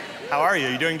How are you?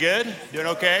 You doing good? Doing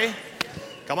okay?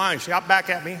 Come on, shout back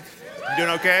at me. You doing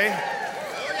okay?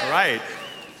 All right.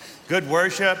 Good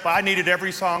worship. I needed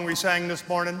every song we sang this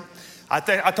morning. I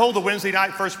told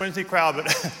the first Wednesday crowd,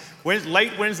 but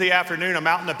late Wednesday afternoon, I'm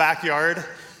out in the backyard,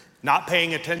 not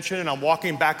paying attention, and I'm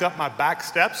walking back up my back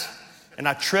steps, and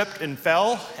I tripped and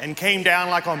fell and came down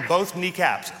like on both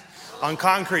kneecaps on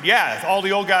concrete. Yeah, all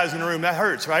the old guys in the room, that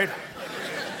hurts, right?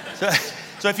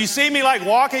 So if you see me like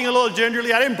walking a little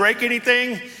gingerly, I didn't break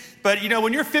anything, but you know,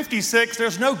 when you're 56,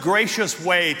 there's no gracious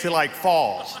way to like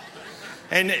fall.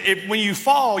 And when you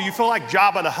fall, you feel like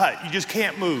Jabba the Hutt. You just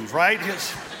can't move, right?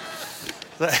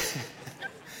 So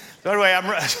anyway,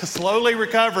 I'm slowly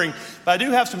recovering, but I do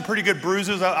have some pretty good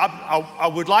bruises.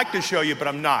 I would like to show you, but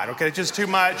I'm not, okay? It's just too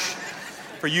much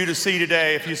for you to see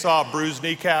today if you saw bruised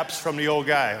kneecaps from the old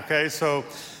guy, okay? So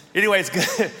anyway,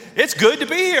 it's good to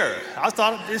be here. I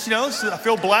thought, I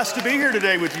feel blessed to be here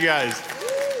today with you guys.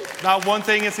 Not one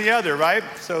thing, it's the other, right?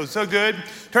 So good.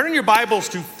 Turn in your Bibles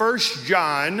to 1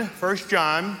 John.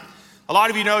 A lot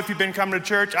of you know if you've been coming to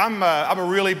church, I'm a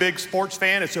really big sports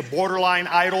fan. It's a borderline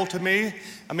idol to me.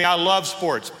 I mean, I love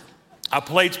sports. I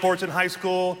played sports in high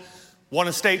school, won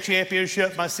a state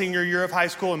championship my senior year of high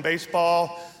school in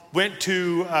baseball, went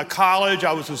to college.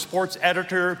 I was a sports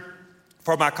editor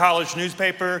for my college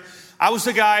newspaper. I was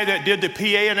the guy that did the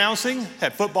PA announcing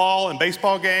at football and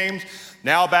baseball games.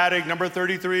 Now batting number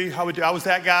 33, I was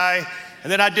that guy.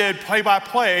 And then I did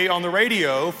play-by-play on the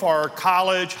radio for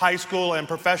college, high school, and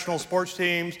professional sports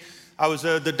teams. I was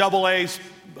the AA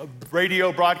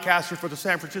radio broadcaster for the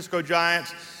San Francisco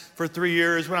Giants for 3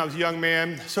 years when I was a young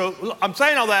man. So I'm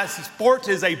saying all that, sports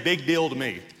is a big deal to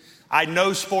me. I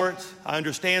know sports, I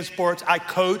understand sports, I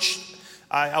coach.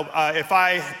 If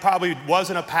I probably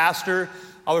wasn't a pastor,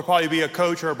 I would probably be a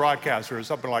coach or a broadcaster or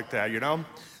something like that, you know?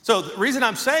 So the reason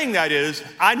I'm saying that is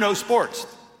I know sports.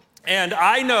 And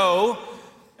I know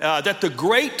that the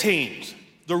great teams,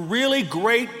 the really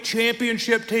great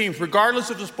championship teams, regardless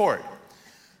of the sport,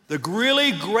 the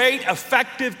really great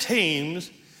effective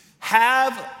teams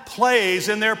have plays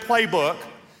in their playbook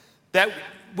that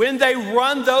when they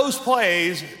run those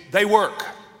plays, they work.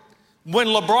 When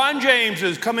LeBron James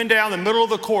is coming down the middle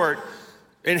of the court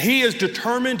and he is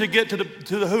determined to get to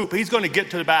the hoop, he's going to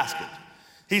get to the basket.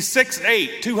 He's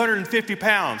 6'8", 250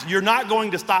 pounds. You're not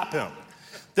going to stop him.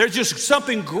 There's just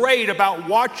something great about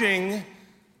watching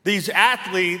these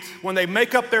athletes when they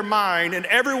make up their mind and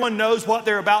everyone knows what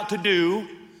they're about to do,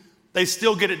 they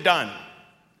still get it done.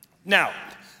 Now,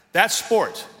 that's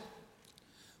sports.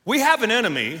 We have an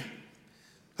enemy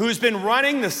who's been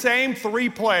running the same 3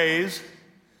 plays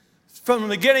from the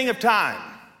beginning of time.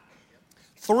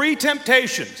 3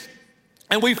 temptations.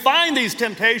 And we find these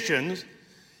temptations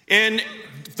in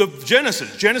the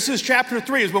Genesis chapter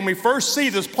 3 is when we first see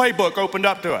this playbook opened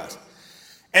up to us.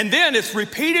 And then it's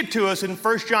repeated to us in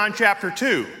 1 John chapter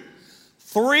 2.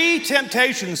 3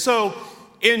 temptations. So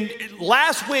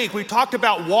last week we talked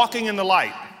about walking in the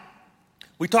light.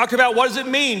 We talked about what does it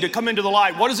mean to come into the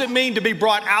light? What does it mean to be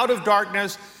brought out of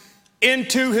darkness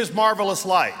into his marvelous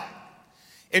light?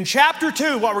 In chapter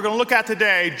 2, what we're going to look at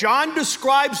today, John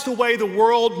describes the way the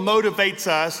world motivates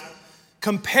us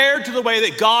compared to the way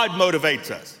that God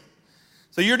motivates us.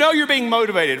 So you know you're being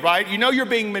motivated, right? You know you're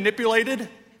being manipulated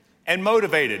and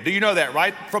motivated. Do you know that,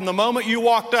 right? From the moment you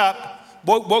woke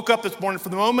up this morning,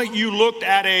 from the moment you looked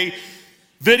at a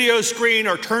video screen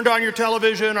or turned on your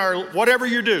television or whatever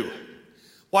you do,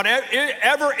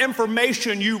 whatever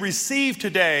information you receive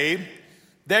today,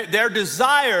 their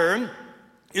desire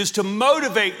is to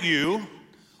motivate you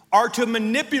or to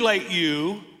manipulate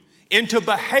you into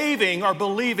behaving or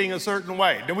believing a certain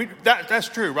way. That's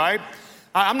true, right?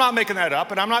 I'm not making that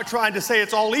up, and I'm not trying to say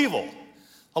it's all evil.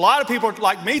 A lot of people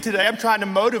like me today, I'm trying to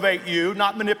motivate you,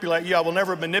 not manipulate you. I will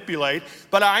never manipulate,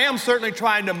 but I am certainly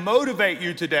trying to motivate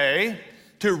you today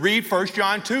to read 1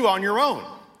 John 2 on your own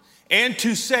and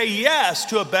to say yes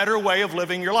to a better way of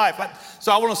living your life.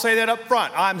 So I want to say that up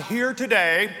front. I'm here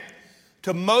today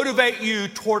to motivate you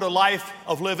toward a life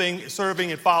of living,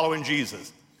 serving, and following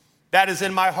Jesus. That is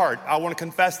in my heart. I want to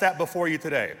confess that before you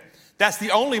today. That's the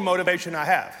only motivation I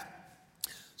have.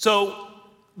 So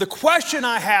the question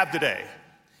I have today,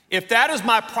 if that is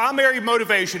my primary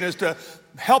motivation, is to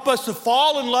help us to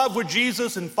fall in love with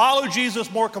Jesus and follow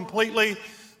Jesus more completely,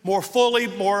 more fully,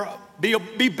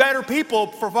 be better people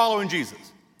for following Jesus.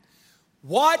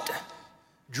 What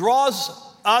draws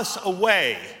us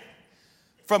away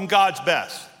from God's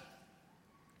best?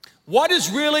 What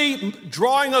is really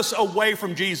drawing us away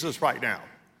from Jesus right now?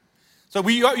 So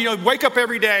we wake up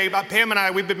every day. Pam and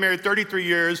I, we've been married 33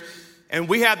 years, and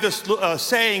we have this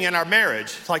saying in our marriage.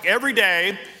 It's like every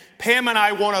day, Pam and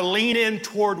I want to lean in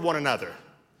toward one another.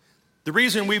 The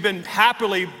reason we've been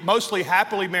mostly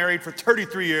happily married for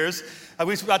 33 years, I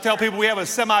tell people we have a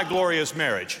semi-glorious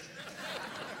marriage.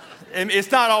 And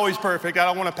it's not always perfect. I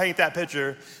don't want to paint that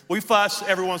picture. We fuss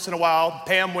every once in a while.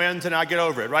 Pam wins and I get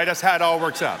over it, right? That's how it all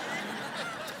works out.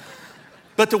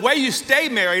 But the way you stay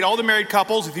married, all the married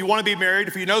couples, if you want to be married,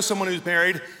 if you know someone who's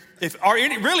married,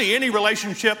 any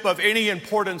relationship of any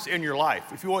importance in your life,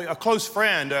 if you want a close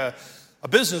friend, a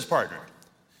business partner,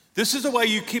 this is the way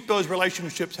you keep those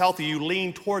relationships healthy. You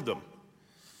lean toward them.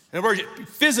 In other words,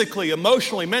 physically,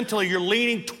 emotionally, mentally, you're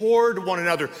leaning toward one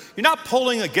another. You're not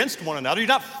pulling against one another. You're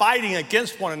not fighting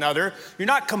against one another. You're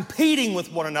not competing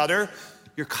with one another.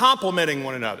 You're complementing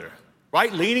one another,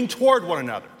 right? Leaning toward one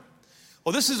another.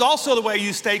 Well, this is also the way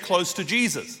you stay close to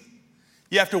Jesus.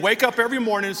 You have to wake up every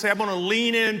morning and say, I'm going to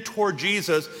lean in toward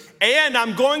Jesus, and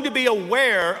I'm going to be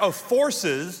aware of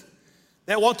forces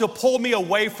that want to pull me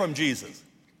away from Jesus.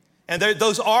 And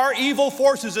those are evil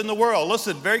forces in the world.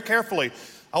 Listen very carefully.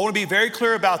 I want to be very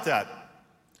clear about that.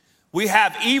 We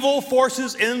have evil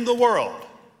forces in the world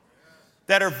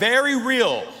that are very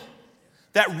real,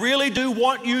 that really do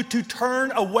want you to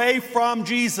turn away from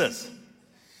Jesus.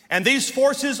 And these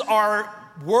forces are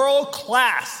world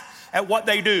class at what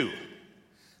they do.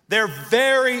 They're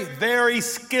very, very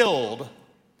skilled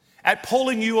at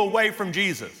pulling you away from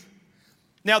Jesus.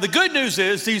 Now, the good news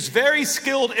is these very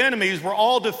skilled enemies were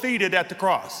all defeated at the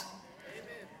cross.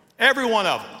 Every one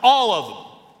of them, all of them.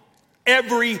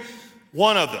 Every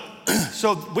one of them.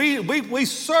 So we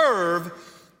serve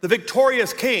the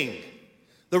victorious King,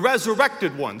 the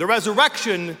resurrected one. The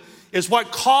resurrection is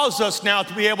what caused us now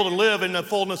to be able to live in the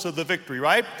fullness of the victory,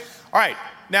 right? All right,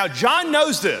 now John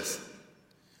knows this.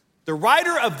 The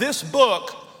writer of this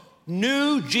book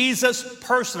knew Jesus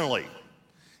personally.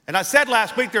 And I said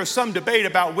last week there's some debate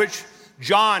about which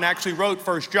John actually wrote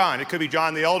 1 John. It could be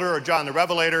John the Elder or John the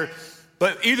Revelator.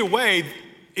 But either way,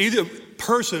 either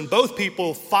person, both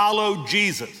people followed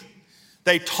Jesus.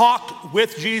 They talked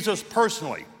with Jesus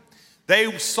personally.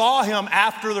 They saw him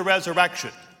after the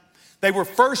resurrection. They were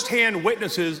firsthand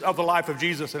witnesses of the life of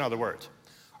Jesus, in other words.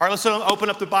 All right, let's open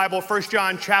up the Bible, 1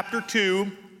 John chapter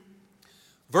 2,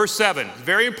 verse 7. It's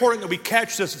very important that we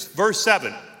catch this, verse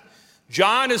 7.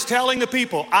 John is telling the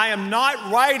people, I am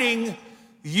not writing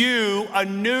you a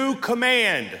new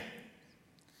command.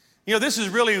 You know, this is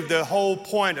really the whole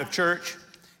point of church.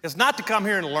 It's not to come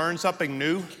here and learn something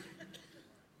new.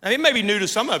 Now, it may be new to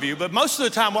some of you, but most of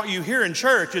the time what you hear in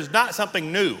church is not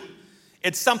something new.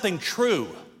 It's something true.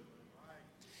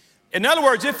 In other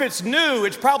words, if it's new,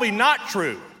 it's probably not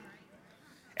true.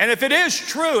 And if it is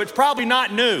true, it's probably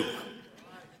not new.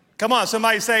 Come on,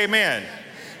 somebody say amen.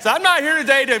 So I'm not here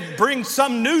today to bring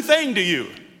some new thing to you.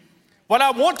 What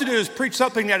I want to do is preach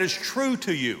something that is true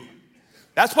to you.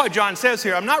 That's why John says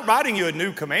here, I'm not writing you a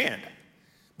new command,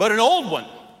 but an old one,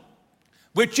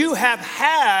 which you have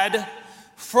had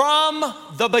from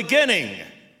the beginning.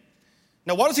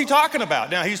 Now, what is he talking about?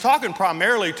 Now, he's talking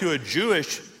primarily to a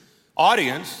Jewish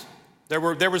audience. There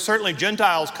were certainly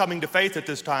Gentiles coming to faith at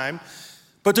this time,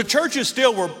 but the churches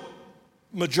still were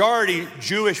majority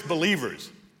Jewish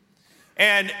believers.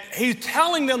 And he's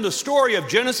telling them the story of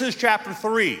Genesis chapter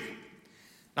 3. Now,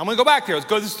 I'm going to go back there. Let's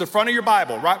go. This is the front of your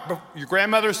Bible. Right, your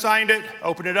grandmother signed it.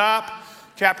 Open it up.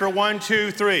 Chapter 1, 2,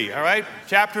 3, all right?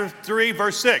 Chapter 3,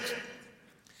 verse 6.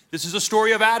 This is the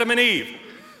story of Adam and Eve.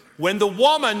 When the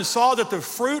woman saw that the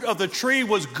fruit of the tree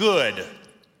was good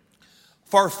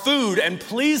for food and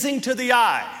pleasing to the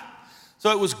eye.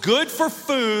 So it was good for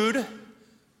food,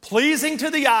 pleasing to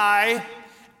the eye,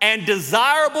 and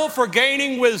desirable for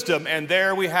gaining wisdom. And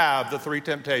there we have the three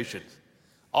temptations.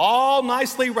 All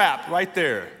nicely wrapped right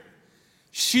there.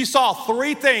 She saw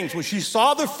three things. When she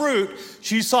saw the fruit,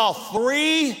 she saw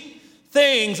three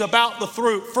things about the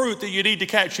fruit that you need to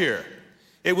catch here.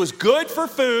 It was good for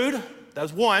food,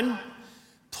 that's one.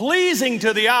 Pleasing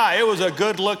to the eye, it was a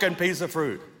good looking piece of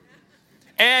fruit.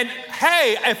 And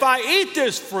hey, if I eat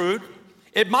this fruit,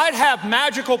 it might have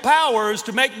magical powers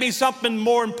to make me something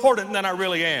more important than I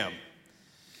really am.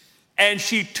 And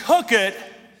she took it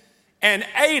and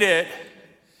ate it,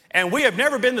 and we have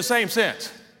never been the same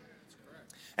since.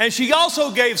 And she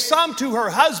also gave some to her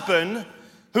husband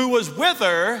who was with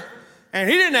her, and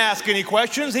he didn't ask any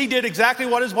questions. He did exactly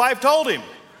what his wife told him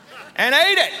and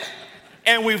ate it.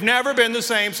 And we've never been the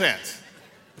same since.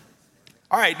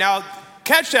 All right, now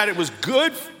catch that. It was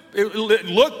good. It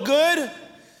looked good.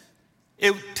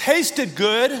 It tasted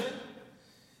good.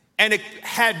 And it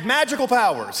had magical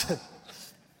powers. All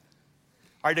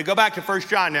right, to go back to 1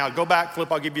 John now. Go back,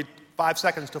 flip. I'll give you 5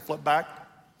 seconds to flip back.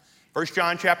 1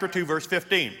 John chapter 2, verse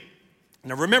 15.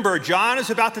 Now remember, John is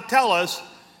about to tell us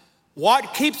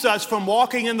what keeps us from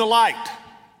walking in the light.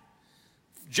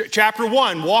 Chapter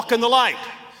 1, walk in the light.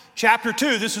 Chapter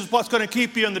 2, this is what's going to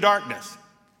keep you in the darkness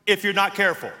if you're not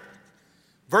careful.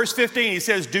 Verse 15, he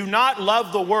says, do not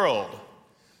love the world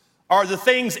or the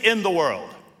things in the world.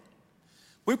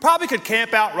 We probably could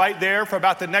camp out right there for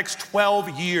about the next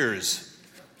 12 years.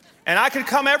 And I could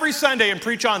come every Sunday and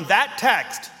preach on that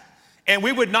text, and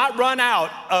we would not run out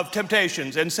of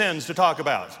temptations and sins to talk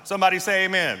about. Somebody say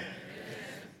amen.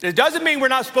 It doesn't mean we're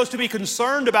not supposed to be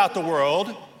concerned about the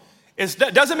world. It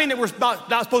doesn't mean that we're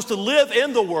not supposed to live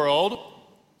in the world.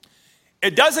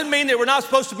 It doesn't mean that we're not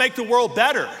supposed to make the world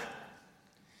better.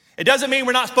 It doesn't mean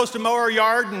we're not supposed to mow our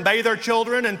yard and bathe our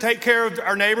children and take care of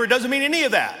our neighbor. It doesn't mean any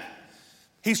of that.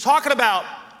 He's talking about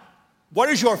what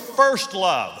is your first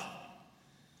love?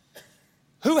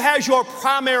 Who has your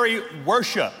primary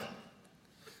worship?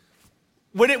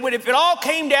 If it all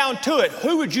came down to it,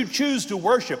 who would you choose to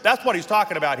worship? That's what he's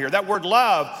talking about here. That word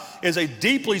love is a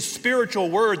deeply spiritual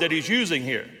word that he's using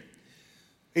here.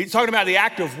 He's talking about the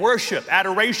act of worship,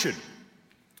 adoration.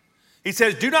 He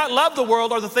says, do not love the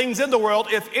world or the things in the world.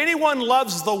 If anyone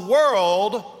loves the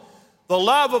world, the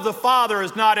love of the Father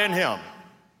is not in him.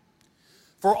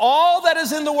 For all that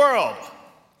is in the world,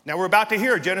 now we're about to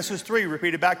hear Genesis 3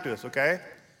 repeated back to us, okay?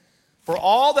 For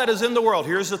all that is in the world,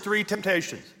 here's the three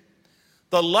temptations.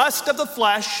 The lust of the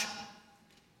flesh,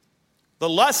 the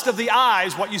lust of the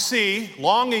eyes, what you see,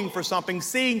 longing for something,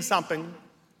 seeing something,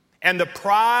 and the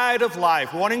pride of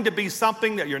life, wanting to be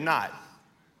something that you're not.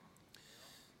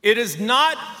 It is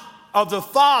not of the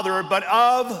Father, but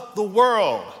of the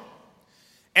world.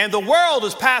 And the world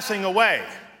is passing away,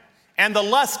 and the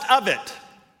lust of it.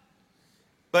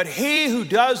 But he who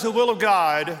does the will of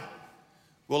God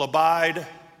will abide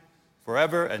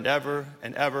forever and ever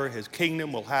and ever. His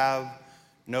kingdom will have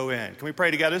no end. Can we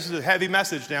pray together? This is a heavy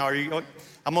message now. I'm going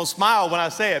to smile when I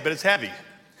say it, but it's heavy.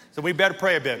 So we better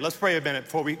pray a bit. Let's pray a minute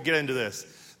before we get into this.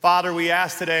 Father, we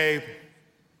ask today,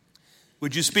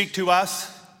 would you speak to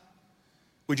us?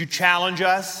 Would you challenge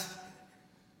us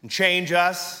and change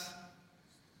us?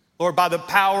 Lord, by the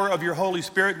power of your Holy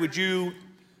Spirit, would you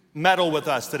meddle with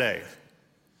us today?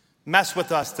 Mess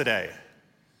with us today.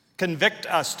 Convict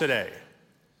us today.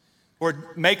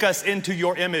 Lord, make us into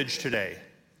your image today.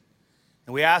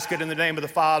 And we ask it in the name of the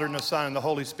Father and the Son and the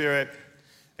Holy Spirit.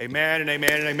 Amen and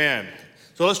amen and amen.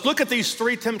 So let's look at these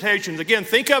three temptations. Again,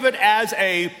 think of it as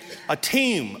a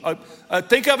team.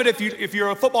 Think of it, if you're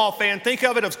a football fan, think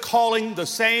of it as calling the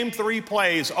same three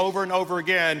plays over and over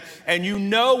again, and you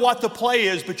know what the play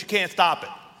is, but you can't stop it.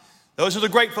 Those are the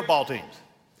great football teams.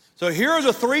 So here are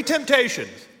the three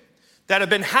temptations that have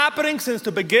been happening since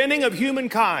the beginning of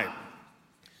humankind,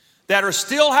 that are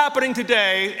still happening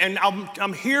today, and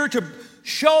I'm here to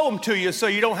show them to you so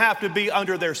you don't have to be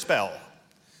under their spell.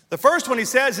 The first one, he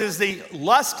says, is the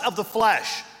lust of the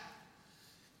flesh.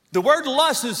 The word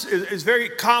lust is very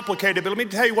complicated, but let me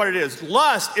tell you what it is.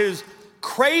 Lust is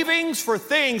cravings for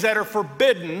things that are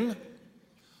forbidden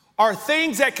or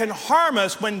things that can harm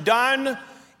us when done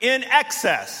in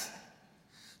excess.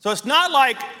 So it's not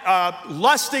like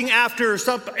lusting after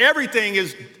everything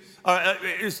is,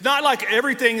 it's not like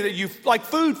everything that you, like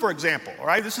food, for example, all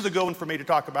right? This is a good one for me to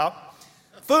talk about.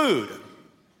 Food.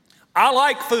 I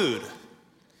like food.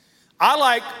 I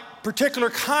like particular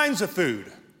kinds of food.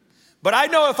 But I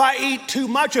know if I eat too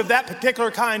much of that particular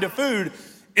kind of food,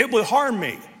 it will harm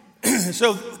me.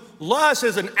 So lust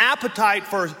is an appetite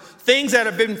for things that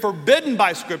have been forbidden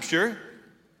by Scripture,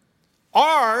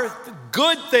 or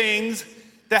good things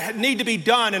that need to be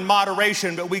done in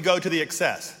moderation, but we go to the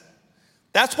excess.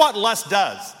 That's what lust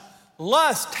does.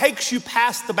 Lust takes you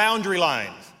past the boundary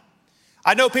lines.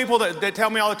 I know people that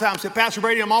tell me all the time, say, Pastor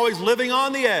Brady, I'm always living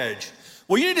on the edge.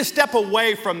 Well, you need to step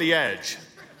away from the edge.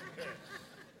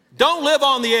 Don't live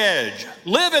on the edge.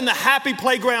 Live in the happy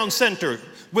playground center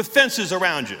with fences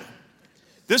around you.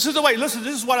 This is the way, listen,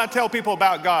 this is what I tell people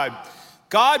about God.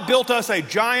 God built us a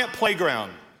giant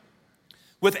playground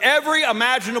with every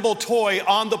imaginable toy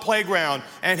on the playground,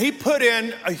 and he put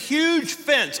in a huge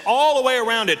fence all the way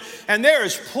around it, and there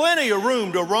is plenty of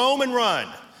room to roam and run.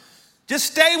 Just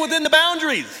stay within the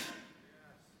boundaries.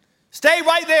 Stay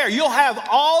right there. You'll have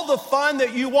all the fun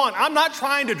that you want. I'm not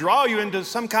trying to draw you into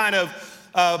some kind of,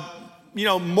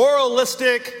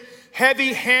 moralistic,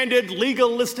 heavy-handed,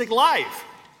 legalistic life.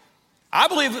 I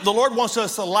believe that the Lord wants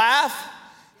us to laugh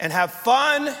and have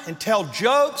fun and tell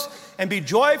jokes and be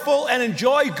joyful and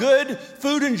enjoy good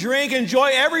food and drink,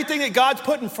 enjoy everything that God's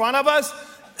put in front of us,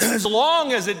 as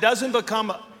long as it doesn't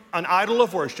become an idol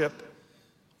of worship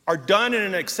or done in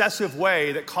an excessive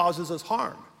way that causes us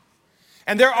harm.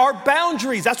 And there are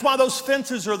boundaries. That's why those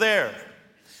fences are there.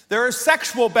 There are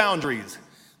sexual boundaries.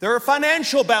 There are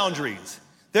financial boundaries.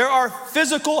 There are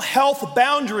physical health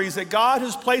boundaries that God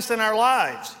has placed in our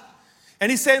lives. And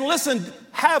he's saying, listen,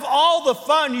 have all the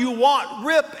fun you want,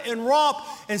 rip and romp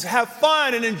and have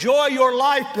fun and enjoy your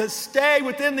life, but stay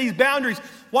within these boundaries.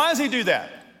 Why does he do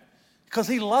that? Because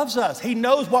he loves us. He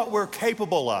knows what we're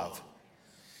capable of.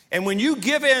 And when you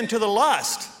give in to the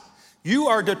lust, you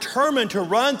are determined to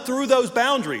run through those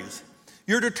boundaries.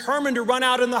 You're determined to run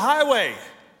out in the highway.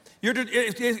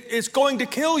 It's going to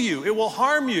kill you. It will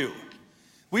harm you.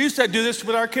 We used to do this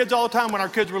with our kids all the time when our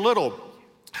kids were little.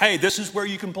 Hey, this is where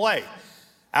you can play.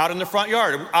 Out in the front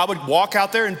yard. I would walk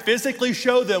out there and physically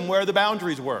show them where the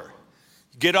boundaries were.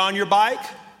 Get on your bike.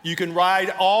 You can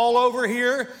ride all over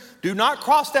here. Do not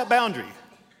cross that boundary.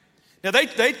 Now,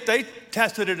 they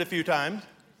tested it a few times.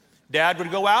 Dad would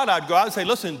go out. I'd go out and say,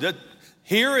 listen,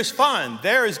 here is fun.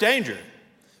 There is danger.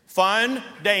 Fun,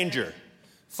 danger.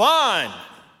 Fun,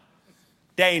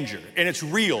 danger. And it's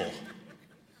real.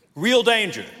 Real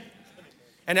danger.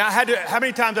 And how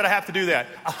many times did I have to do that?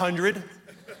 100.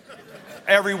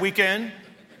 Every weekend.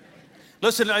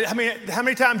 Listen, how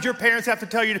many times your parents have to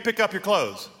tell you to pick up your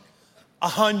clothes?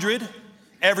 100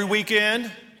 every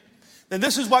weekend. And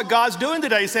this is what God's doing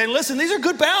today. He's saying, listen, these are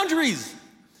good boundaries.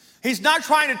 He's not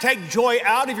trying to take joy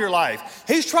out of your life.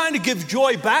 He's trying to give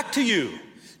joy back to you.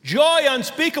 Joy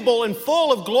unspeakable and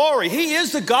full of glory. He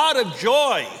is the God of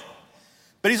joy.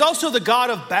 But he's also the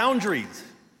God of boundaries.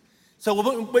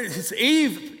 So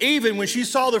Eve, even when she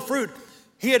saw the fruit,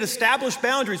 he had established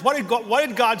boundaries. What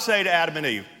did God say to Adam and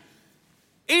Eve?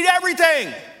 Eat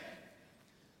everything.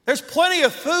 There's plenty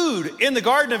of food in the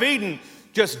Garden of Eden.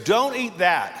 Just don't eat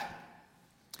that.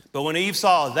 But when Eve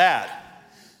saw that,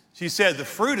 she said, the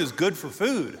fruit is good for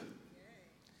food.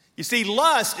 You see,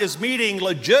 lust is meeting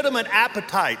legitimate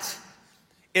appetites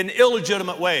in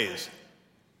illegitimate ways.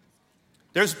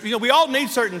 We all need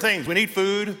certain things. We need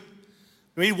food.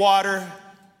 We need water.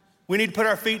 We need to put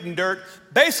our feet in dirt.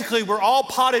 Basically, we're all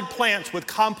potted plants with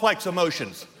complex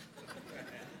emotions.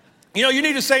 You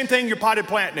need the same thing your potted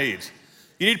plant needs.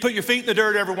 You need to put your feet in the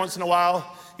dirt every once in a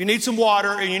while. You need some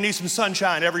water and you need some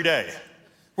sunshine every day.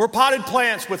 We're potted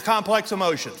plants with complex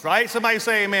emotions, right? Somebody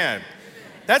say amen.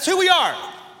 That's who we are.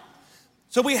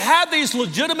 So we have these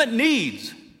legitimate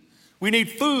needs. We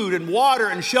need food and water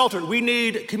and shelter. We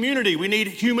need community. We need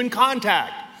human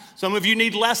contact. Some of you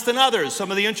need less than others.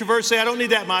 Some of the introverts say, I don't need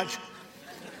that much.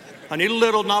 I need a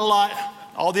little, not a lot.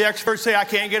 All the experts say, I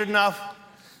can't get enough,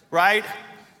 right?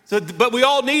 But we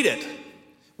all need it.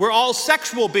 We're all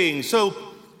sexual beings. So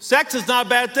sex is not a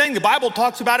bad thing. The Bible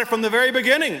talks about it from the very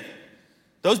beginning.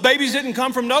 Those babies didn't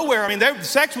come from nowhere.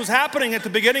 Sex was happening at the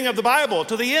beginning of the Bible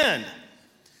to the end.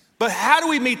 But how do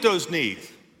we meet those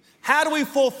needs? How do we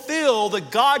fulfill the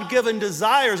God-given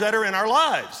desires that are in our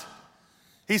lives?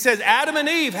 He says Adam and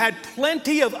Eve had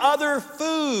plenty of other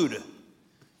food.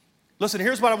 Listen,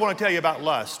 here's what I want to tell you about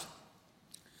lust.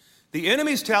 The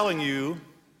enemy's telling you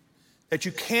that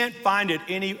you can't find it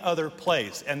any other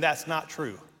place, and that's not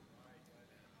true.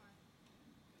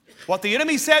 What the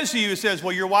enemy says to you, says,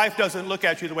 well, your wife doesn't look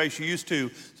at you the way she used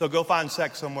to, so go find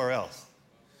sex somewhere else.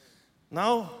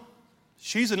 No,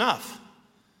 she's enough.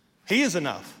 He is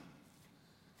enough.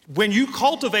 When you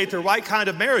cultivate the right kind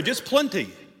of marriage, it's plenty.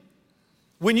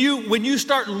 When you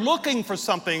start looking for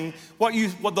something, what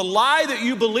the lie that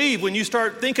you believe when you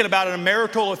start thinking about a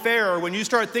marital affair or when you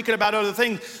start thinking about other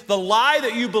things, the lie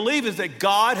that you believe is that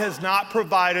God has not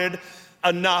provided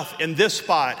enough in this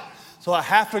spot, so I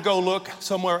have to go look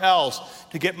somewhere else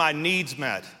to get my needs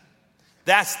met.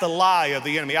 That's the lie of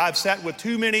the enemy. I've sat with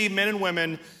too many men and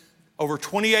women over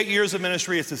 28 years of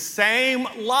ministry. It's the same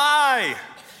lie.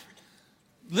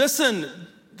 Listen,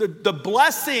 the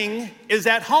blessing is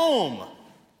at home.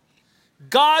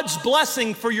 God's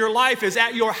blessing for your life is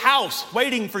at your house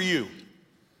waiting for you.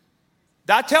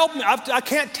 I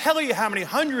can't tell you how many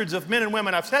hundreds of men and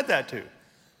women I've said that to.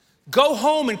 Go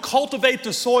home and cultivate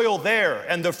the soil there,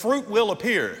 and the fruit will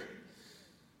appear.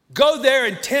 Go there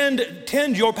and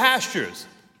tend your pastures.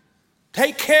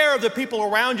 Take care of the people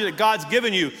around you that God's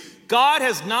given you. God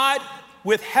has not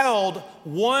withheld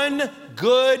one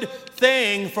good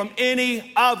thing from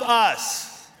any of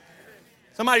us.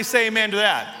 Somebody say amen to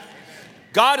that.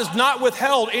 God has not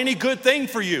withheld any good thing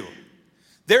for you.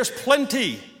 There's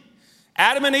plenty.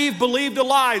 Adam and Eve believed a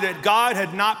lie that God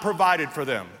had not provided for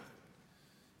them.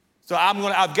 So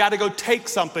I've got to go take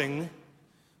something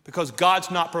because God's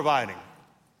not providing.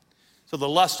 So the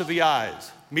lust of the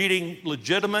eyes, meeting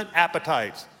legitimate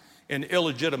appetites in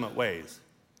illegitimate ways.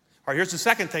 All right, here's the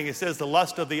second thing. It says the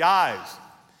lust of the eyes.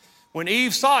 When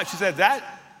Eve saw it, she said,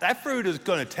 that fruit is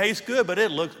going to taste good, but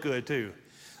it looks good too.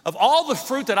 Of all the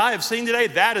fruit that I have seen today,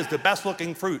 that is the best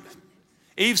looking fruit.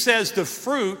 Eve says the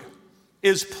fruit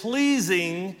is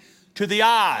pleasing to the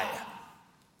eye.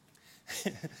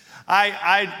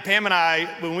 Pam and I,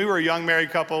 when we were a young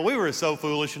married couple, we were so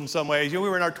foolish in some ways. We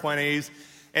were in our 20s,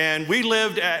 and we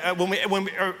lived,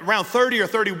 around 30 or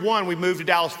 31, we moved to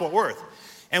Dallas-Fort Worth.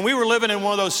 And we were living in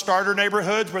one of those starter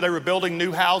neighborhoods where they were building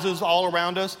new houses all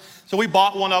around us. So we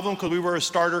bought one of them because we were a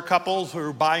starter couple who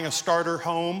were buying a starter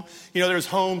home. There's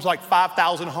homes, like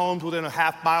 5,000 homes within a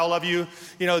half mile of you,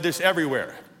 just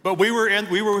everywhere. But we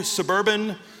were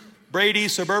suburban Brady,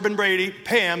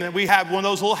 Pam, and we had one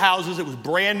of those little houses. It was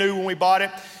brand new when we bought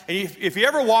it. And if you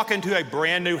ever walk into a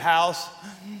brand new house,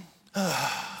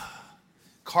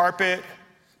 carpet,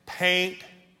 paint,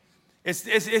 it's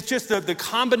just the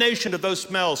combination of those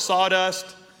smells: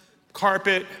 sawdust,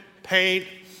 carpet, paint,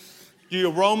 the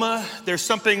aroma. There's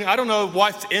something, I don't know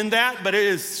what's in that, but it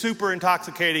is super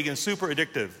intoxicating and super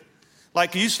addictive.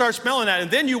 Like, you start smelling that, and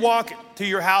then you walk to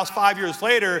your house 5 years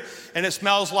later, and it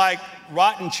smells like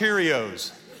rotten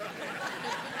Cheerios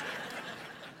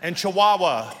and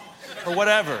Chihuahua or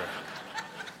whatever.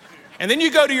 And then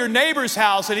you go to your neighbor's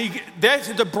house, and that's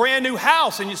a brand new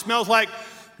house, and it smells like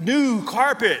new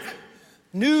carpet,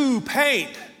 new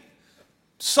paint,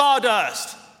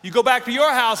 sawdust. You go back to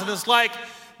your house, and it's like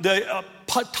the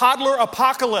toddler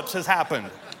apocalypse has happened,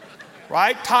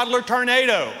 right? Toddler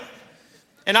tornado.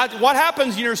 And what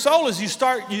happens in your soul is you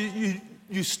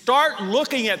start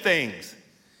looking at things.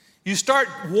 You start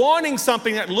wanting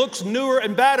something that looks newer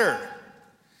and better.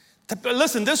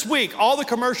 Listen, this week, all the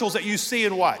commercials that you see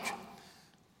and watch,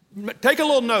 take a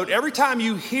little note. Every time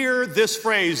you hear this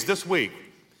phrase this week,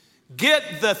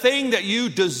 get the thing that you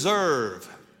deserve.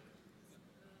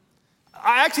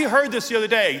 I actually heard this the other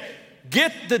day.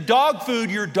 Get the dog food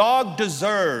your dog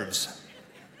deserves.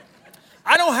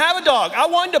 I don't have a dog. I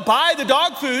wanted to buy the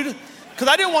dog food because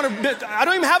I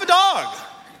don't even have a dog.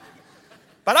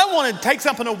 But I want to take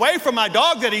something away from my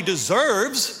dog that he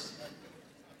deserves.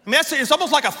 I mean, it's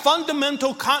almost like a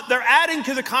fundamental, they're adding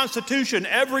to the Constitution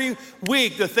every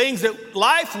week the things that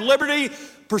life, liberty,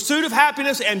 pursuit of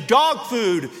happiness, and dog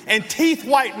food, and teeth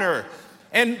whitener,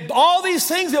 and all these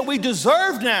things that we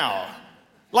deserve now.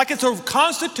 Like it's a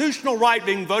constitutional right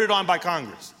being voted on by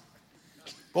Congress.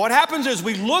 But what happens is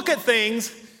we look at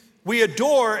things, we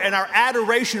adore, and our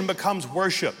adoration becomes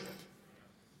worship.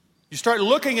 You start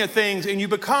looking at things and you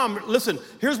become, listen,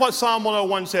 here's what Psalm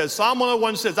 101 says. Psalm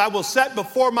 101 says, I will set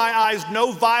before my eyes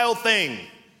no vile thing.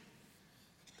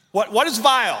 What is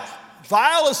vile?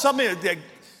 Vile is something that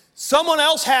someone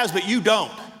else has but you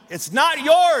don't. It's not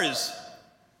yours.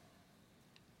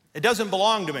 It doesn't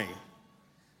belong to me.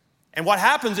 And what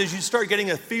happens is you start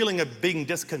getting a feeling of being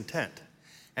discontent.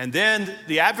 And then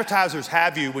the advertisers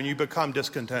have you when you become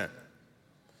discontent.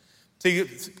 See,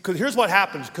 because here's what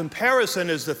happens. Comparison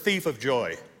is the thief of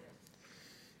joy.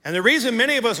 And the reason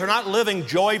many of us are not living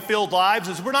joy-filled lives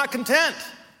is we're not content.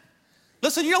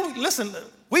 Listen,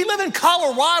 we live in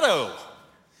Colorado.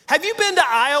 Have you been to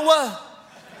Iowa?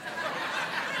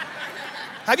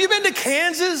 Have you been to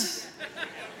Kansas?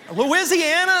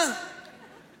 Louisiana?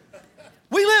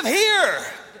 We live here.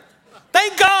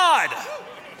 Thank God.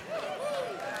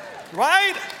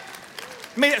 Right?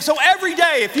 I mean, so every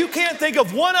day, if you can't think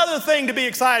of one other thing to be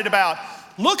excited about,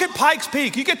 look at Pikes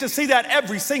Peak. You get to see that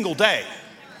every single day.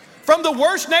 From the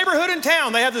worst neighborhood in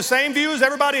town, they have the same view as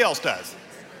everybody else does.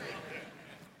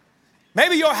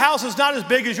 Maybe your house is not as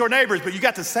big as your neighbor's, but you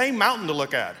got the same mountain to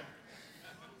look at.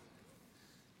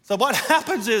 So what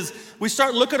happens is we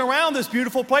start looking around this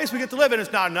beautiful place we get to live in.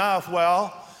 It's not enough.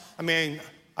 Well, I mean,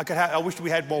 I wish we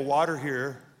had more water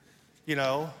here,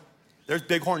 There's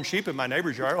bighorn sheep in my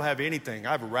neighbor's yard. I don't have anything.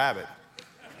 I have a rabbit.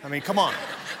 I mean, come on.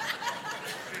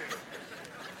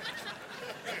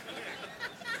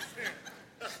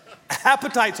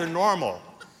 Appetites are normal,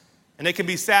 and they can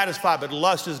be satisfied, but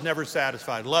lust is never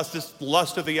satisfied. Lust is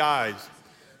lust of the eyes.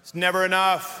 It's never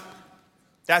enough.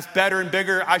 That's better and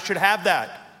bigger. I should have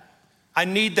that. I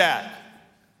need that.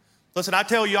 Listen, I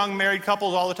tell young married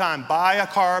couples all the time, buy a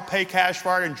car, pay cash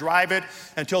for it, and drive it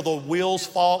until the wheels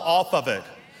fall off of it.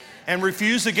 And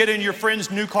refuse to get in your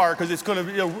friend's new car because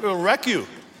it'll wreck you.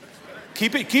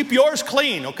 Keep yours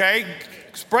clean, okay?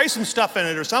 Spray some stuff in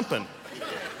it or something.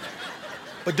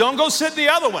 But don't go sit in the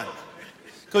other one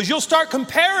because you'll start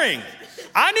comparing.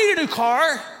 I need a new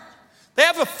car. They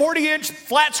have a 40-inch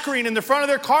flat screen in the front of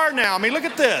their car now. I mean, look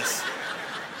at this.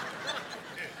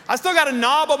 I still got a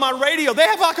knob on my radio. They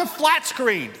have like a flat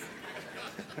screen.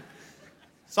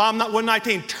 Psalm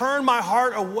 119, turn my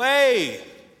heart away.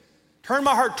 Turn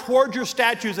my heart toward your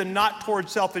statutes and not toward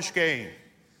selfish gain.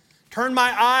 Turn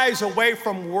my eyes away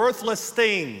from worthless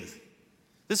things.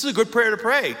 This is a good prayer to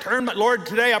pray. Lord,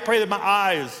 today I pray that my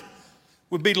eyes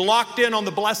would be locked in on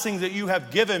the blessings that you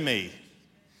have given me,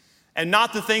 and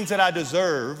not the things that I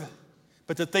deserve,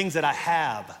 but the things that I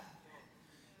have.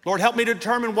 Lord, help me to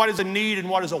determine what is a need and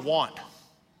what is a want.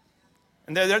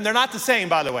 And they're not the same,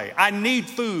 by the way. I need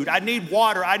food, I need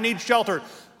water, I need shelter.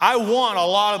 I want a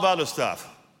lot of other stuff.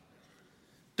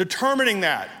 Determining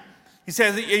that. He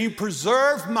says, you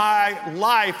preserve my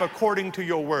life according to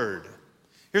your word.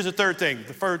 Here's the third thing.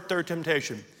 The third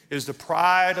temptation is the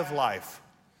pride of life.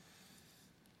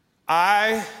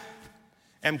 I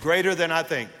am greater than I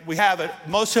think.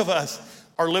 Most of us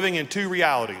are living in two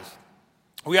realities.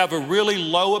 We have a really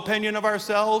low opinion of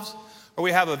ourselves, or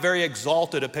we have a very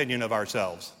exalted opinion of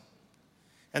ourselves.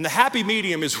 And the happy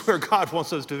medium is where God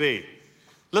wants us to be.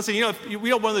 Listen,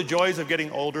 one of the joys of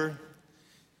getting older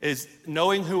is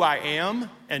knowing who I am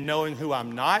and knowing who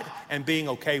I'm not and being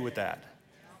okay with that.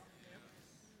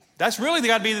 That's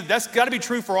got to be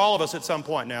true for all of us at some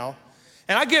point now.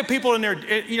 And I give people in there,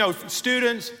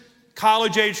 students,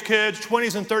 college-age kids,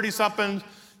 20s and 30-somethings,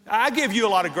 I give you a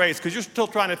lot of grace because you're still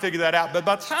trying to figure that out. But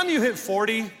by the time you hit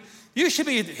 40, you should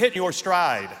be hitting your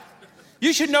stride.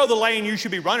 You should know the lane you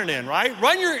should be running in, right?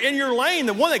 Run in your lane,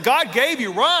 the one that God gave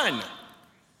you, run.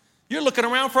 You're looking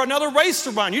around for another race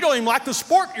to run. You don't even like the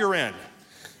sport you're in.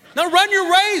 Now run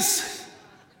your race.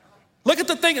 Look at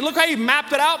the thing. Look how he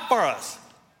mapped it out for us.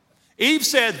 Eve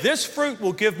said, this fruit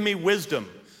will give me wisdom.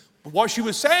 What she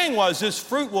was saying was, this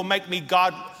fruit will make me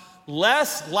God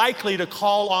less likely to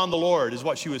call on the Lord, is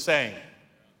what she was saying.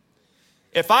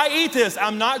 If I eat this,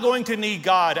 I'm not going to need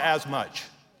God as much.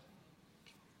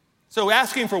 So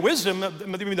asking for wisdom,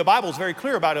 the Bible is very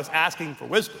clear about us asking for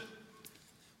wisdom.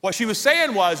 What she was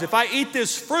saying was, if I eat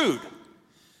this fruit,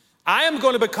 I am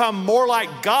going to become more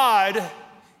like God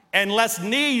and less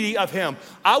needy of him.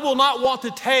 I will not want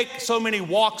to take so many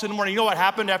walks in the morning. You know what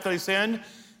happened after they sinned?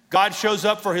 God shows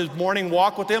up for his morning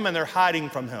walk with them and they're hiding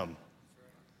from him.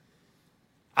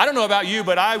 I don't know about you,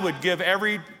 but I would give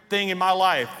everything in my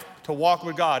life to walk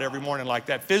with God every morning like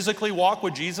that. Physically walk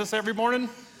with Jesus every morning.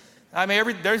 I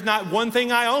mean, there's not one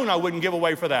thing I own I wouldn't give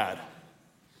away for that.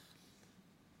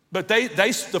 But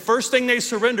the first thing they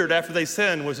surrendered after they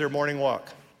sinned was their morning walk.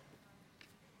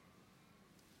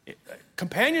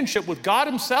 Companionship with God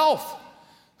himself,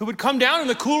 who would come down in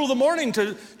the cool of the morning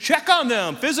to check on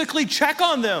them, physically check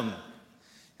on them.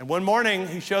 And one morning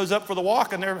he shows up for the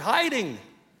walk and they're hiding.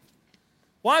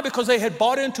 Why? Because they had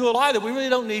bought into a lie that we really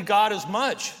don't need God as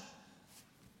much.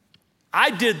 I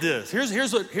did this. Here's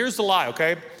the lie,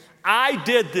 okay? I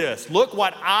did this. Look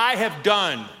what I have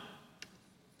done.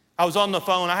 I was on the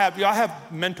phone. I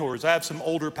have mentors. I have some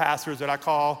older pastors that I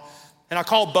call. And I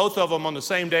called both of them on the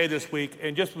same day this week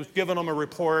and just was giving them a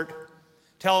report,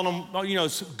 telling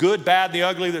them, good, bad, the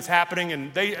ugly that's happening.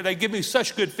 And they give me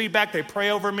such good feedback. They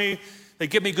pray over me. They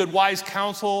give me good, wise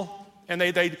counsel. And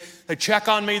they check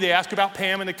on me. They ask about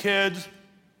Pam and the kids.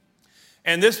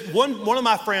 And this one of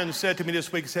my friends said to me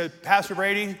this week, he said, Pastor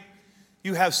Brady,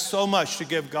 you have so much to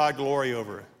give God glory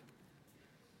over.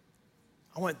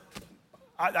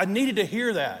 I needed to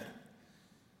hear that.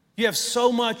 You have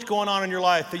so much going on in your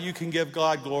life that you can give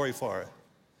God glory for it.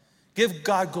 Give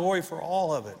God glory for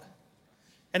all of it.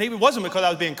 And it wasn't because I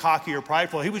was being cocky or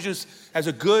prideful. He was just, as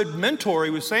a good mentor, he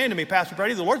was saying to me, Pastor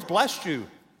Brady, the Lord's blessed you.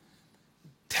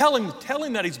 Tell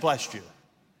him that he's blessed you.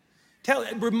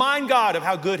 Remind God of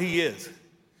how good he is.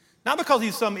 Not because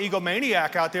he's some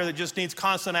egomaniac out there that just needs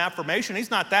constant affirmation. He's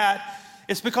not that.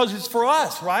 It's because it's for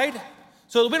us, right?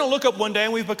 So we don't look up one day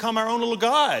and we've become our own little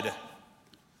God.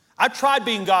 I've tried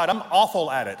being God. I'm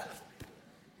awful at it.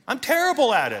 I'm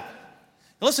terrible at it.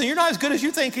 And listen, you're not as good as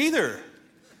you think either.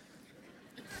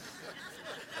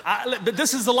 But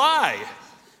this is a lie.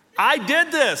 I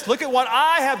did this. Look at what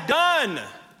I have done.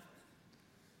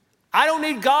 I don't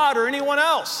need God or anyone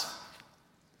else.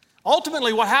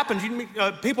 Ultimately, what happens,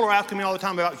 people are asking me all the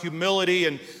time about humility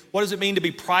and what does it mean to be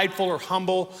prideful or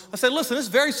humble. I say, listen, it's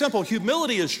very simple.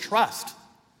 Humility is trust.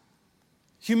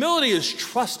 Humility is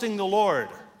trusting the Lord.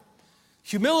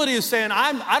 Humility is saying,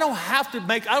 I don't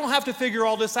have to figure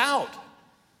all this out.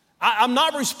 I'm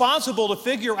not responsible to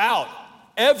figure out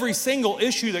every single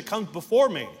issue that comes before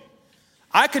me.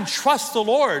 I can trust the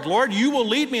Lord. Lord, you will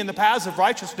lead me in the paths of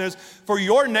righteousness for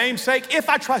your name's sake if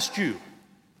I trust you.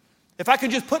 If I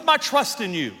can just put my trust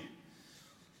in you.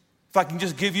 If I can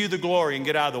just give you the glory and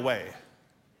get out of the way.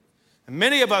 And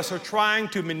many of us are trying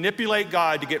to manipulate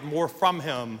God to get more from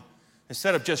him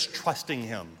instead of just trusting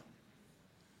him.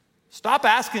 Stop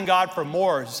asking God for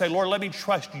more. Say, Lord, let me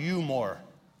trust you more.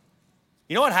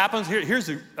 You know what happens?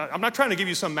 I'm not trying to give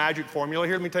you some magic formula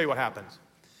here. Let me tell you what happens.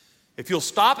 If you'll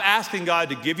stop asking God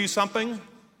to give you something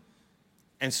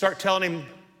and start telling him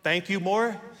thank you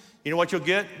more, you know what you'll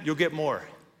get? You'll get more.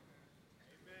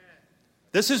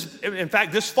 Amen. In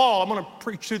fact, this fall, I'm going to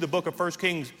preach through the book of 1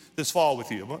 Kings this fall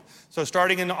with you. So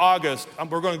starting in August,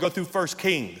 we're going to go through 1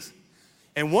 Kings.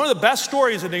 And one of the best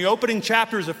stories in the opening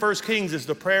chapters of 1 Kings is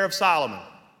the prayer of Solomon.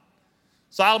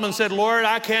 Solomon said, Lord,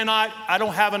 I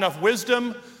don't have enough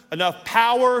wisdom, enough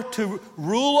power to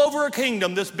rule over a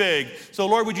kingdom this big. So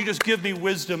Lord, would you just give me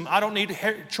wisdom? I don't need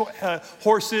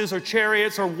horses or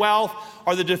chariots or wealth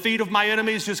or the defeat of my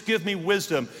enemies. Just give me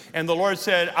wisdom. And the Lord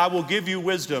said, I will give you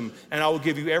wisdom and I will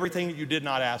give you everything that you did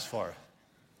not ask for.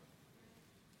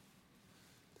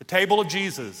 The table of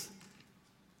Jesus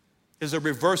is a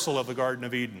reversal of the Garden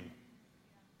of Eden.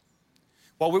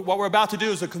 What we're about to do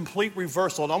is a complete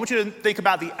reversal. And I want you to think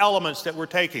about the elements that we're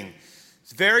taking.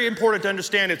 It's very important to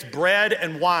understand it's bread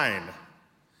and wine.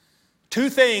 Two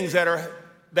things that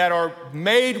are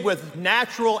made with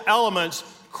natural elements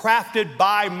crafted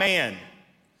by man.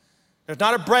 There's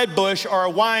not a bread bush or a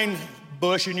wine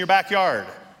bush in your backyard.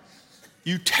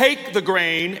 You take the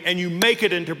grain and you make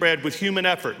it into bread with human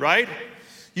effort, right?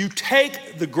 You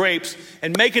take the grapes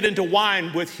and make it into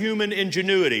wine with human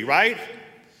ingenuity, right?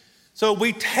 So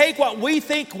we take what we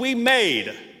think we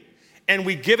made and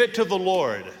we give it to the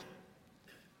Lord,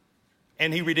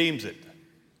 and he redeems it.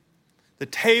 The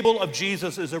table of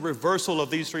Jesus is a reversal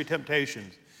of these three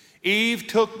temptations. Eve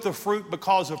took the fruit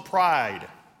because of pride,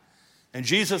 and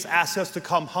Jesus asks us to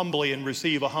come humbly and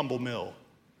receive a humble meal.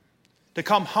 To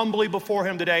come humbly before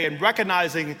him today and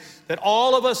recognizing that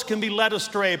all of us can be led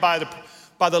astray by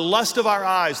the lust of our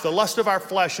eyes, the lust of our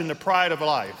flesh, and the pride of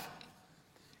life.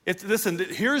 Listen,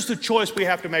 here's the choice we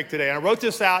have to make today. And I wrote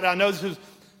this out. I know this is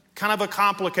kind of a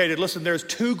complicated. Listen, there's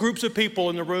two groups of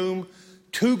people in the room,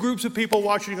 two groups of people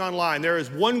watching online. There is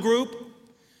one group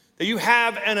that you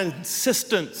have an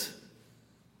insistence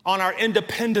on our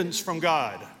independence from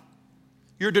God.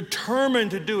 You're determined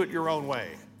to do it your own way.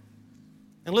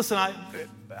 And listen,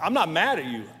 I'm not mad at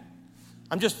you.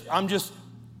 I'm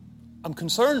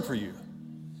concerned for you.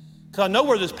 Because I know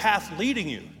where this path's leading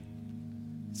you.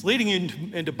 It's leading you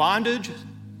into bondage,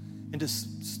 into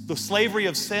the slavery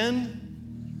of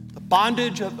sin, the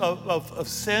bondage of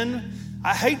sin.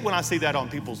 I hate when I see that on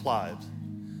people's lives.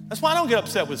 That's why I don't get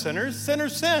upset with sinners.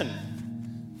 Sinners sin.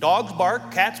 Dogs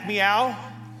bark, cats meow,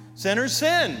 sinners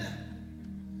sin.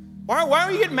 Why are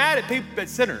you getting mad at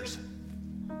sinners?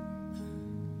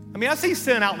 I mean, I see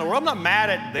sin out in the world. I'm not mad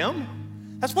at them.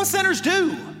 That's what sinners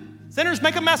do. Sinners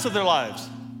make a mess of their lives.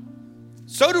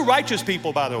 So do righteous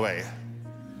people, by the way.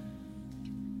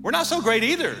 We're not so great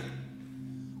either.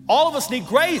 All of us need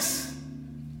grace.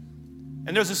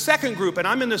 And there's a second group, and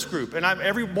I'm in this group. And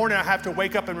every morning I have to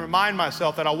wake up and remind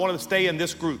myself that I want to stay in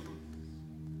this group.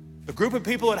 The group of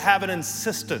people that have an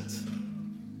insistence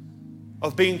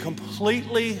of being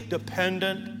completely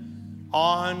dependent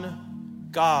on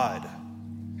God.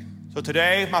 So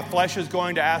today, my flesh is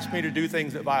going to ask me to do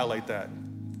things that violate that.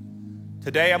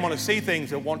 Today, I'm going to see things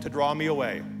that want to draw me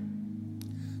away.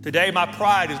 Today, my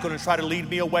pride is going to try to lead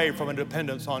me away from a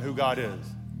dependence on who God is.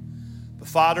 But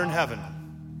Father in heaven,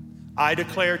 I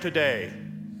declare today,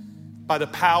 by the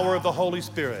power of the Holy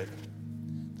Spirit,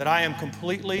 that I am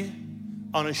completely,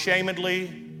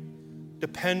 unashamedly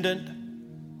dependent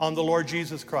on the Lord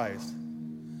Jesus Christ.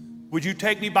 Would you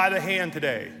take me by the hand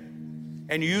today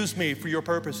and use me for your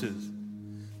purposes?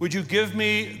 Would you give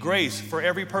me grace for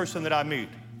every person that I meet?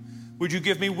 Would you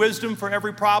give me wisdom for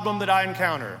every problem that I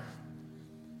encounter?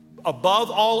 Above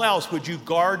all else, would you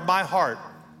guard my heart?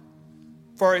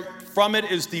 For from it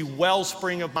is the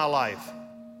wellspring of my life.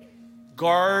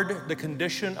 Guard the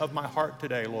condition of my heart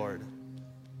today, Lord.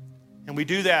 And we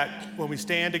do that when we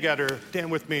stand together.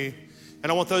 Stand with me.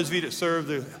 And I want those of you that serve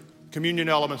the communion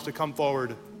elements to come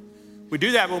forward. We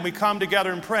do that when we come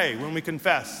together and pray, when we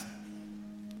confess.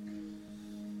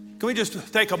 Can we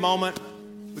just take a moment?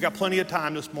 We got plenty of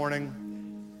time this morning.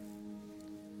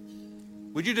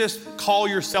 Would you just call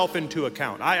yourself into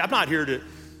account? I'm not here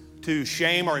to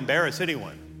shame or embarrass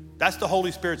anyone. That's the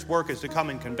Holy Spirit's work, is to come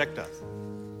and convict us.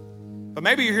 But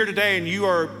maybe you're here today and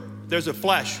there's a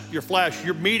flesh,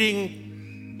 you're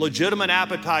meeting legitimate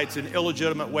appetites in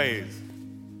illegitimate ways.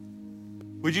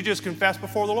 Would you just confess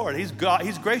before the Lord? He's God,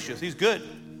 He's gracious, He's good.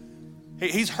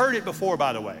 He's heard it before,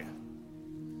 by the way.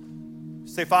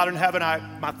 Say, Father in heaven,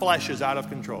 my flesh is out of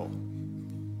control.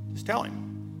 Just tell Him.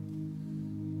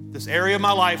 This area of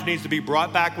my life needs to be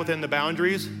brought back within the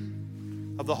boundaries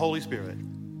of the Holy Spirit.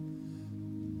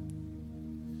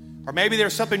 Or maybe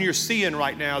there's something you're seeing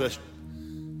right now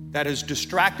that has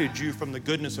distracted you from the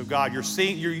goodness of God. You're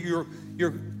seeing, you're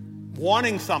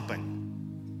wanting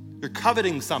something. You're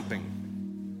coveting something.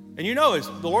 And you know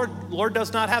the Lord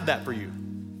does not have that for you.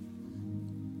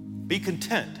 Be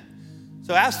content.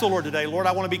 So ask the Lord today, Lord,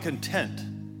 I want to be content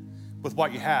with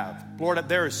what you have. Lord,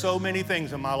 there are so many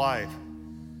things in my life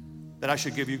that I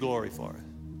should give you glory for.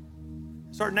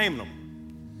 Start naming them.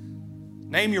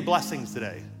 Name your blessings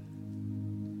today.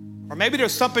 Or maybe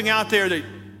there's something out there that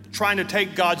trying to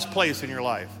take God's place in your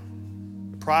life.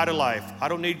 The pride of life. I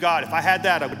don't need God. If I had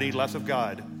that, I would need less of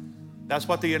God. That's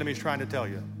what the enemy is trying to tell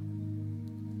you.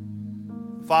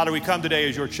 Father, we come today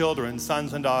as your children,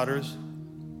 sons and daughters,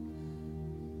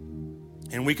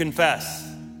 and we confess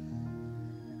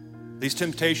these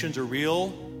temptations are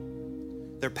real,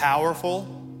 they're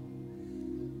powerful,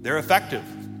 they're effective.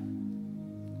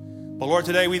 But Lord,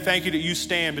 today we thank you that you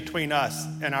stand between us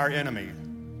and our enemy.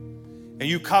 And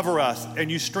you cover us,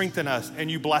 and you strengthen us, and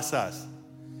you bless us.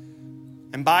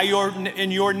 And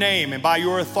in your name and by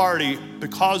your authority,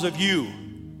 because of you,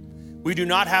 we do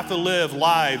not have to live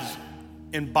lives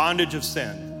in bondage of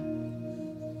sin.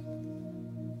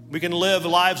 We can live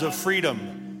lives of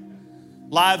freedom,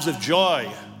 lives of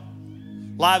joy,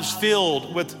 lives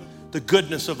filled with the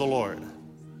goodness of the Lord.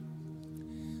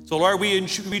 So Lord, we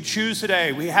choose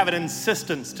today, we have an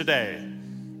insistence today,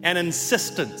 an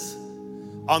insistence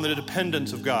on the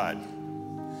dependence of God.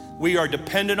 We are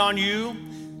dependent on you.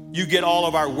 You get all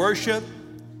of our worship.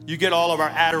 You get all of our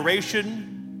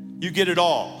adoration. You get it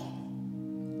all.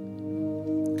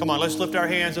 Come on, let's lift our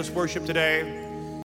hands. Let's worship today.